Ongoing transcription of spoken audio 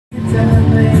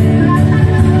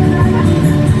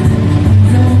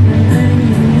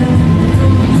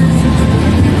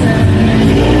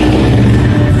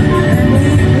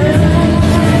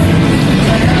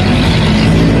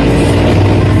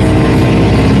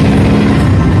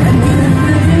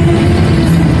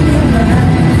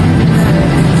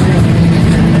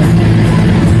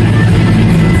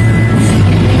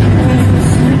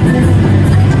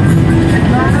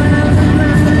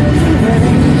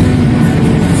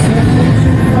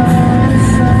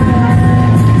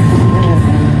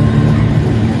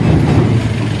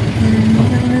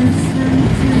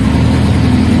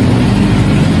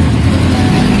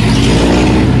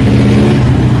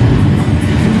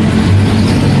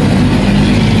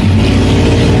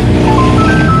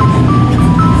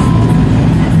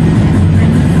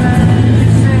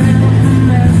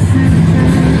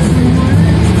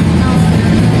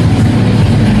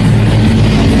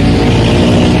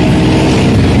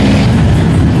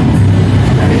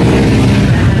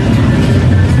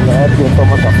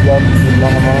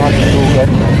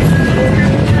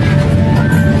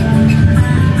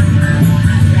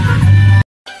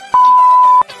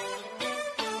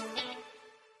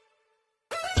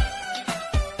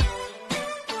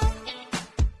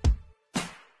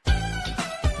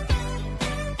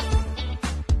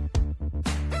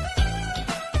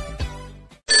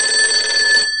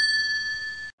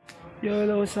Yo,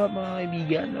 what's up mga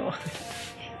kaibigan, no?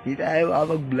 Hindi tayo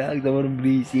makapag-vlog, sobrang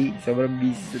busy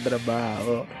sa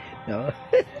trabaho, no?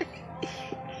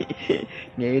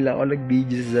 Ngayon lang ako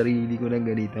nag-video sa sarili ko ng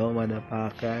ganito,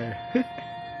 manapakal.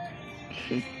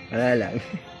 Wala lang.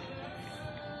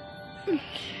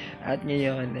 At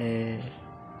ngayon,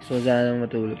 gusto ko sana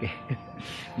matulog eh.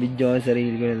 Video ko sa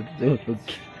sarili ko na natutulog.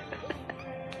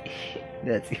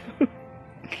 That's it.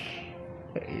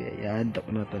 Yantok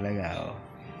na talaga ako.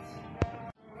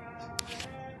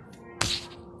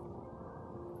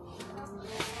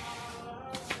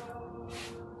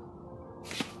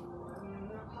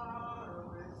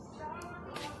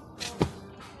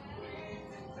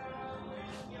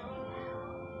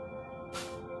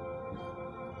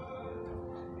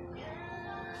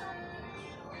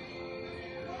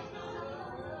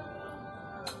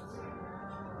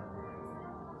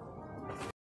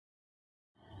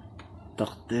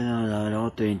 Takte na,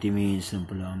 nalala ko 20 minutes na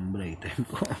pala ang break time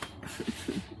ko.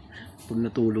 Pag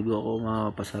natulog ako,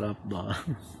 makapasarap ba?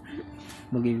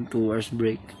 Maging 2 hours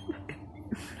break.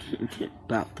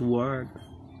 Back to work.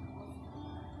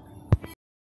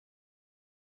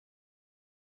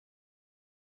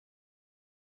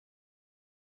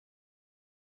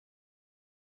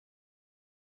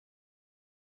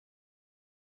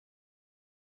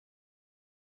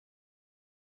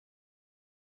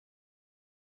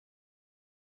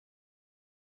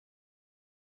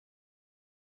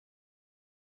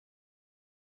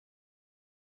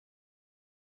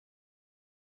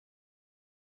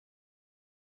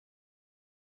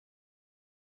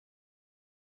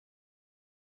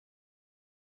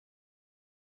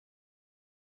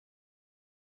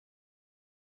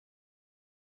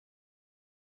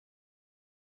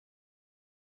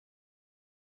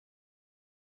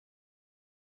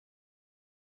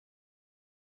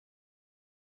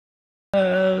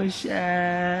 Oh,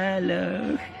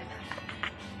 shallow.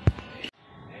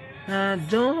 I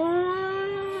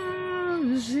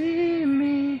don't see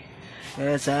me,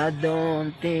 'cause I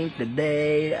don't think that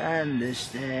they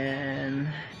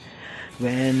understand.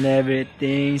 When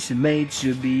everything's made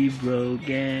to be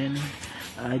broken,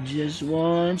 I just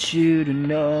want you to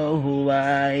know who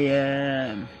I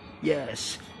am.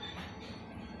 Yes.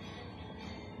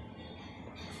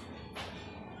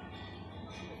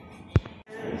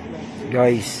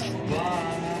 Guys,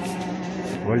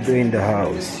 Waldo in the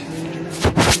house.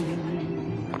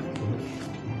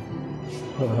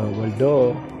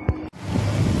 Waldo,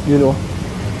 you know,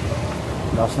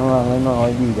 lakas na nga ngayon mga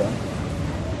kaibigan,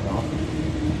 no?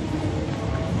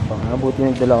 Mabuti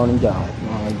nagdala ko ng jacket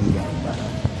mga kaibigan para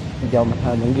hindi ako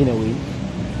masyadong ginawin.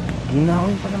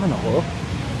 Ginawin pa naman ako,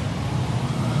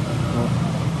 no?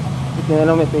 Ito na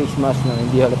lang may face mask na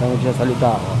hindi halata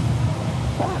nagsasalita ako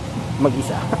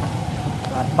mag-isa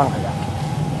at pangala,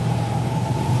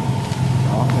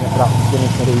 no? Nag-practice din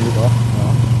yung sarili ko,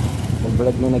 no?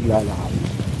 Nag-vlog na naglalakad.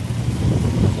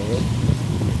 Okay,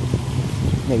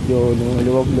 medyo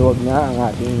luwag-luwag na ang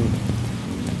ating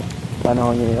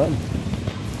panahon ngayon.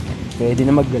 Pwede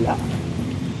na maggala,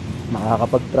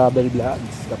 makakapag-travel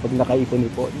vlogs kapag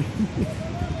nakaipon-ipon.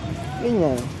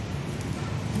 Ganyan.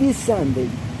 This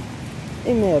Sunday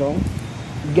merong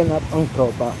ganap ang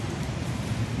tropa,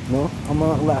 no? Ang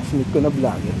mga classmate ko na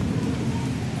vlogger.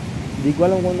 Hindi ko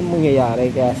alam kung anong mangyayari,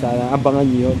 kaya sana abangan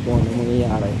nyo yun kung anong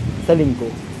mangyayari sa linggo.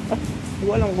 Hindi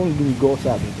ko alam kung linggo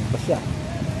sabi ko. Basta,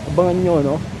 abangan nyo,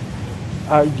 no?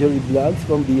 Algery Vlogs,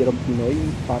 Pambibirang Pinoy,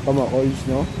 Papa Mackoys,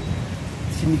 no?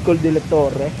 Si Nicole De La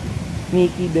Torre,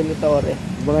 Nikki De La Torre.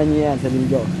 Abangan nyo yan sa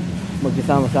linggo.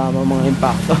 Magkasama-sama mga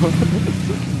impacto.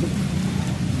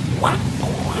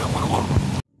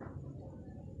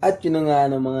 At yun na nga,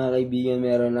 no, mga kaibigan,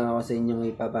 meron lang ako sa inyong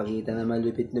ipapakita na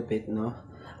malupit-lupit, no?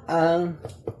 Ang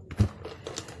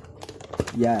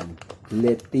yan,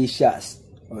 Letizia's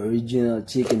original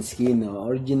chicken skin, no?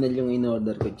 Original yung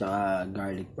in-order ko, tsaka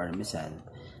garlic parmesan,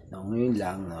 no? Ngayon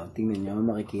lang, no? Tingnan nyo,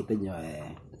 makikita nyo,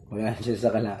 wala na siya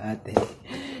sa kalahati.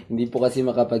 Hindi po kasi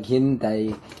makapaghintay,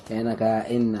 kaya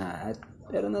nakain na.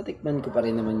 Pero natikman ko pa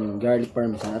rin naman yung garlic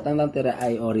parmesan, at ang natira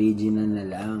ay original na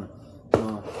lang,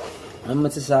 no? Ang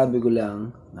masasabi ko lang,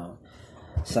 no,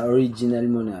 sa original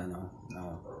mo na, no,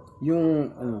 yung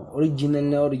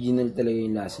original talaga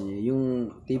yung lasa niya.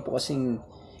 Yung tipo kasing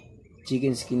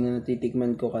chicken skin na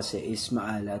natitikman ko kasi is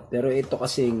maalat, pero ito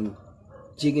kasing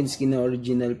chicken skin na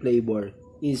original flavor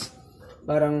is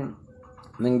parang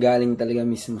nanggaling talaga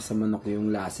mismo sa manok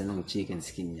yung lasa ng chicken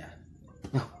skin niya.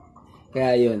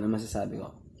 Kaya yun ang masasabi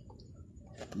ko.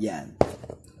 Yan,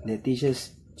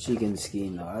 Letizia's chicken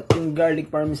skin, no? At yung garlic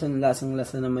parmesan,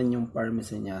 lasang-lasa naman yung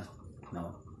parmesan niya,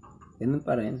 no? Ganun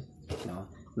pa rin, no?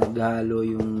 Naghalo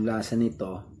yung lasa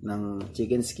nito ng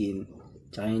chicken skin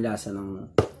tsaka yung lasa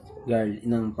ng garlic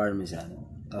ng parmesan,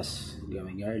 tapos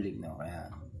may garlic, no? Kaya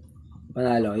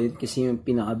panalo yun kasi yung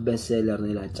pinaka best seller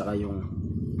nila, tsaka yung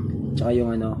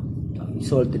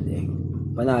salted egg.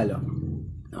 Panalo,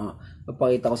 no?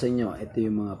 Papakita ko sa inyo, ito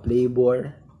yung mga flavor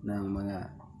ng mga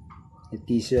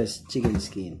Letizia's chicken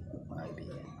skin, mga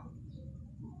kaibigan.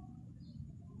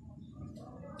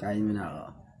 Kain mo na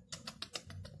ako.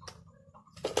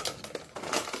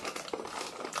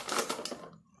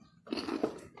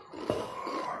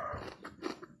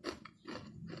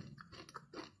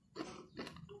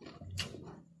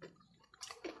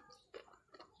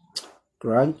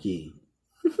 Crunchy.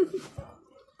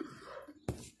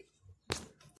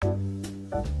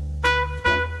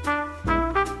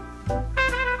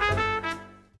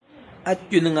 At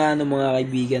yun na nga, no, mga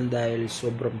kaibigan, dahil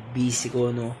sobrang busy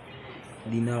ko, no,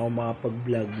 hindi na ako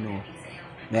makapag-vlog, no,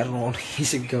 meron akong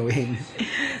naisip gawin.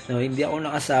 No, hindi ako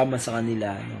nakasama sa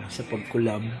kanila, no, sa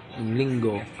pag-collab ng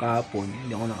linggo, kahapon,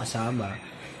 hindi ako nakasama.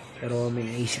 Pero may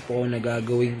naisip ako na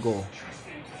gagawin ko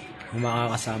kung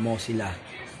makakasama ko sila.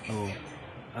 So,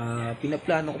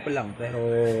 pinaplano ko pa lang, pero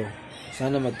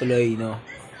sana matuloy, no,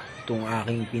 itong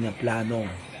aking pinaplanong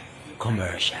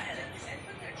commercial.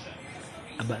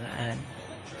 Abangan.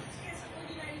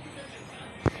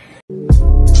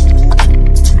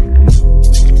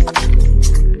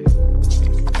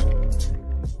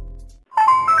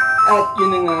 At yun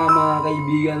na nga, mga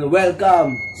kaibigan,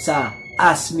 welcome sa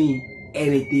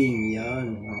Askmieniting.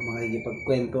 Yan,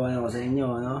 makikipagkwentuhan ako sa inyo,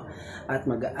 no? At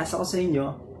mag-aasa ko sa inyo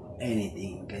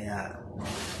anything. Kaya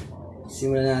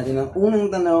simulan natin. Ang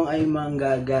unang tanong ay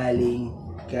manggagaling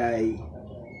kay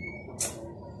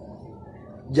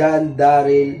John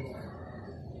Daryl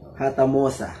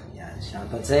Hatamosa. Yan,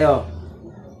 shoutout sa'yo.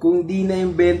 Kung di na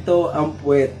imbento ang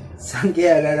puwet, saan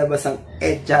kaya lalabas ang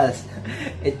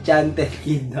Enchanted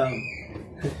Kingdom?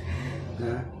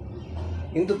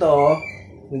 Yung totoo,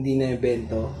 kung di na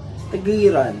imbento, sa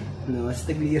Giron, no?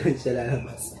 Sa Giron siya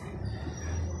lalabas.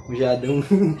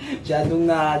 Masyadong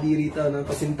nakadiri rito, no?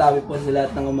 Pasintabi po sa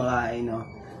lahat ng kumakain, no?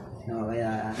 No,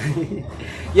 kaya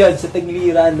yun, sa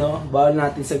Tagliran, no? Bawal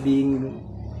natin sabihin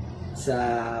sa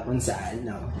kung saan,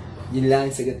 no? Yun lang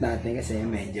ang sagot natin kasi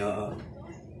medyo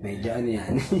ano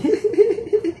yan.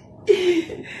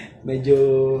 Medyo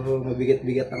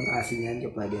mabigat-bigat ang kasi niyan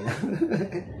kapag yan.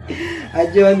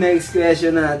 At yun, next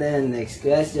question natin. Next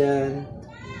question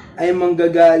ay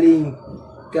manggagaling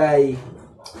kay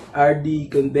RD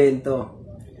Convento.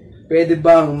 Pwede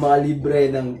bang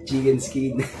makalibre ng chicken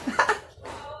skin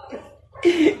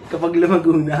kapag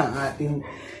lumago na ang ating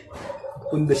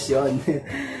pundasyon?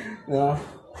 No?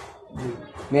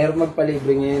 Mayroon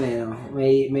magpalibre ngayon, no?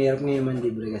 Mayroon ngayon man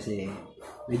libre kasi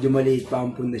medyo maliit pa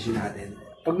ang pundasyon natin.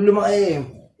 Pag lumaki,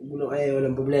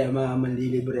 walang problema,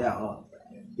 manlilibre ako.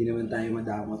 Hindi naman tayo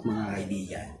madamot, mga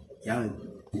kaibigan. Yan.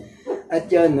 At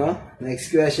yun, no?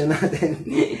 Next question natin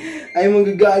ay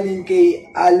manggagaling kay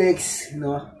Alex,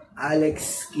 no?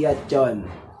 Alex Kiachon.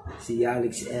 Si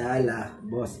Alex Eala,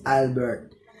 Boss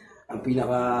Albert, ang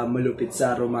pinaka malupit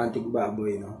sa romantic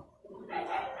baboy, no?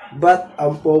 Ba't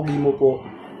ang pogi mo po?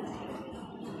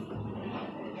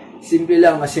 Simple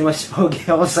lang, kasi mas pogi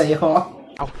ako sa'yo.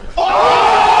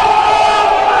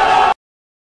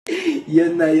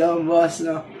 Yun na yun, boss,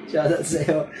 no? Shoutout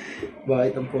sa'yo.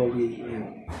 Bakit ang pogi?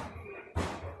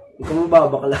 Huwag ka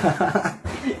mababakla.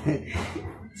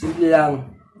 Simple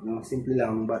lang. No? Simple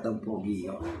lang, batang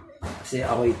pogi. Oh. Kasi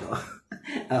ako ito.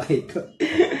 Ako ito.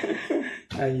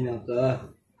 Ay, nako.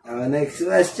 Next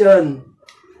question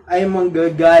ay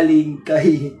manggagaling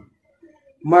kay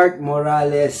Mark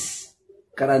Morales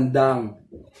Karandang,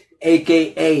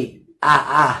 a.k.a.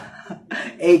 AA.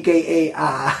 A.k.a.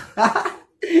 AA.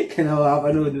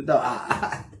 Kinawapanood mo ito,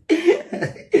 AA.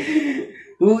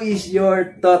 Who is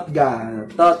your Totga?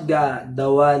 Totga, the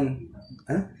one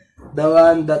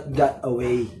that got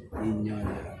away. Yun.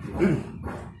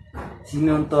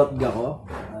 Sino ang Totga ko?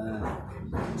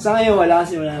 Sa ngayon, wala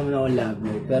kasi wala naman akong love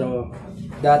life. Pero,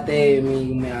 dati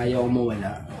may ayaw ko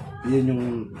mawala. Yun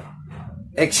yung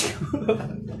ex ko.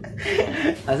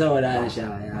 Kasi wala na siya.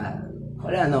 Kaya,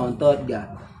 wala na akong Totga.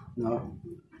 No?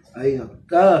 Ay,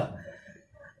 naka.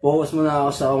 Focus muna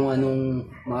ako sa kung anong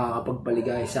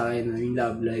makakapagpaligay sa akin ng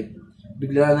love life.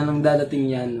 Bigla na lang dadating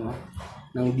yan, no?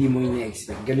 Nang di mo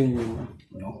ina-expect. Ganun yun,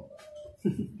 no?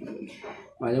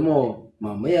 Alam mo,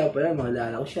 mamaya pala,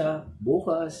 makalala ko siya.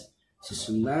 Bukas,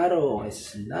 susunaro,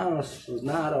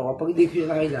 kapag di ko siya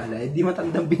nakilala, di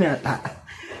matandang binata.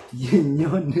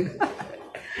 Yun.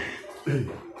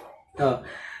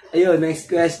 Ayun, next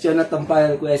question at ang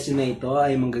final question na ito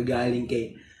ay manggagaling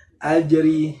kay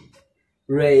Algery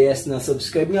Reyes. No?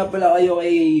 Subscribe nga pala kayo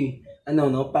kay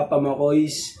Papa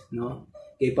Mackoys, no?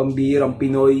 Kay Pambibirang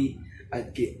Pinoy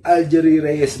at kay Algery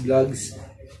Reyes Vlogs.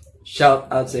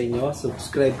 Shout out sa inyo.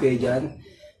 Subscribe kayo dyan.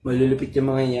 Malulupit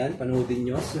yung mga yan. Panoodin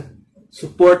nyo.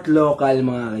 Support local,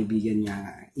 mga kaibigan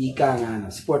niya. Ika nga,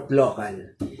 no? Support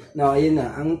local. No, ayun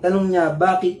na. Ang tanong niya,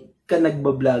 bakit ka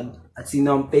nagbablog? At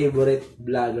sino ang favorite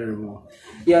vlogger mo?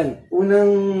 Yan.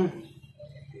 Unang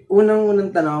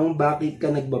tanong, bakit ka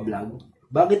nagbablog?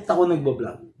 Bakit ako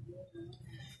nagbablog?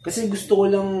 Kasi gusto ko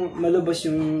lang malabas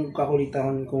yung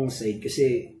kakulitan kong side.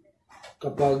 Kasi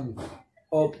kapag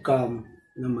off-cam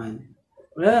naman,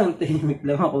 wala lang, tahimik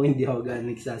lang ako, hindi ako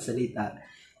ganun nagsasalita.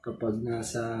 Kapag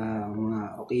nasa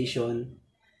mga occasion,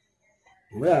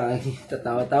 wala,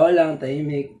 tatawa-tawa lang,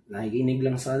 tahimik, nakikinig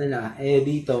lang sa kanila.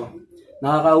 Dito,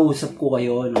 nakakausap ko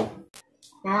kayo, no?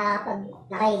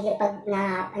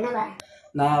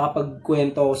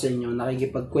 Nakakapagkwento ako sa inyo,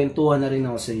 nakikipagkwentuhan na rin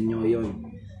ako sa inyo, yun.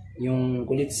 Yung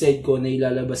kulit side ko na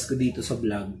ilalabas ko dito sa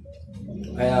vlog.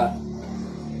 Kaya,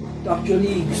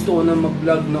 actually, gusto ko na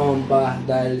mag-vlog noon pa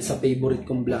dahil sa favorite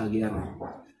kong vlogger.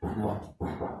 No?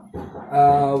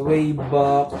 Way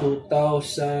back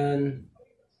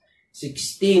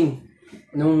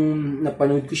 2016, nung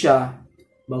napanood ko siya,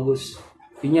 bagus,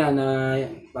 yun yan, na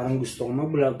parang gusto ko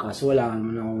mag-vlog kasi wala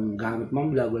naman akong gamit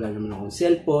mag-vlog, wala naman akong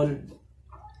cellphone.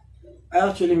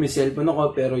 Actually, may cellphone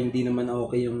ako pero hindi naman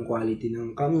okay yung quality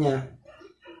ng cam niya.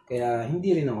 Kaya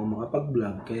hindi rin ako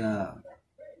makapag-vlog. Kaya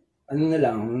ano na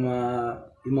lang,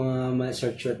 yung mga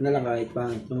short na lang kahit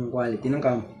pangit yung quality ng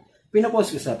cam.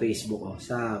 Pinapost ko sa Facebook ko.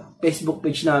 Sa Facebook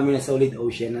page namin na Solid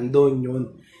Ocean. Nandun yun.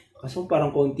 Kaso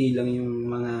parang konti lang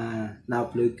yung mga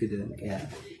na-upload ko doon. Kaya,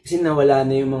 kasi nawala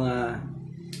na yung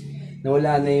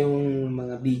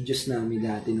mga videos namin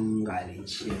dati nung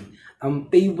college. Yun.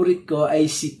 Ang favorite ko ay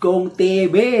si Kong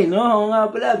TV, no? O nga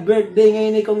pala, birthday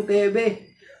ngayon ni Kong TV.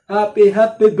 Happy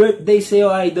birthday sa'yo,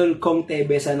 Idol Kong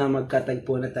TV. Sana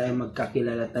magkatagpo na tayo,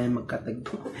 magkakilala tayo,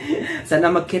 magkatagpo.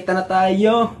 Sana magkita na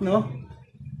tayo, no?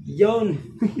 Yun.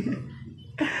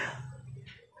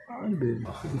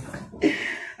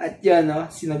 At yan, no?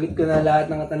 Sinagot ko na lahat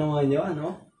ng katanungan nyo,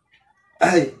 ano?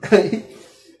 Ay.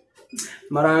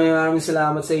 Maraming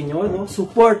salamat sa inyo, no?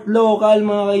 Support local,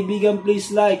 mga kaibigan. Please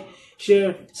like,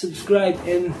 share, subscribe,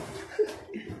 and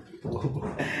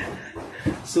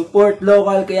support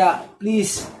local. Kaya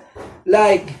please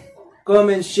like,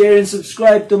 comment, share, and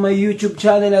subscribe to my YouTube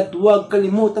channel. At huwag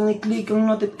kalimutang i-click ang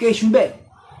notification bell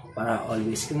para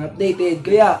always kang updated.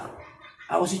 Kaya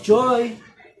ako si Choy.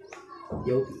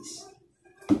 Yo, peace.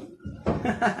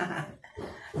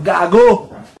 Gago!